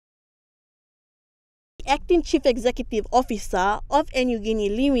Acting Chief Executive Officer of Niugini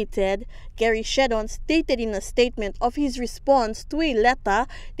Limited, Gary Shedon, stated in a statement of his response to a letter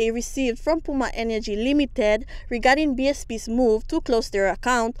they received from Puma Energy Limited regarding BSP's move to close their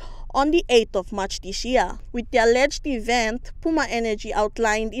account on the 8th of March this year. With the alleged event, Puma Energy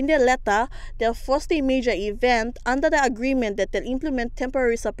outlined in their letter they'll forced a major event under the agreement that they'll implement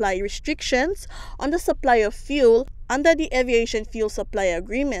temporary supply restrictions on the supply of fuel under the Aviation Fuel Supply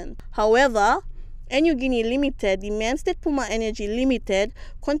Agreement. However, Niugini Limited demands that Puma Energy Limited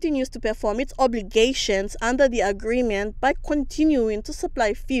continues to perform its obligations under the agreement by continuing to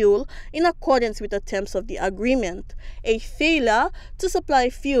supply fuel in accordance with the terms of the agreement. A failure to supply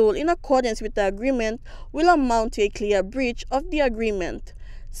fuel in accordance with the agreement will amount to a clear breach of the agreement.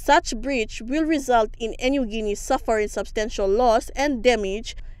 Such breach will result in Niugini suffering substantial loss and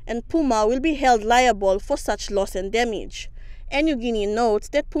damage, and Puma will be held liable for such loss and damage. Niugini notes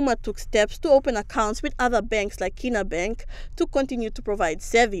that Puma took steps to open accounts with other banks like Kina Bank to continue to provide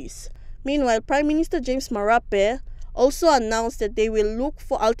service. Meanwhile, Prime Minister James Marape also announced that they will look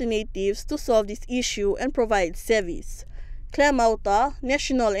for alternatives to solve this issue and provide service. Claire Mauta,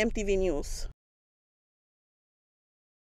 National EMTV News.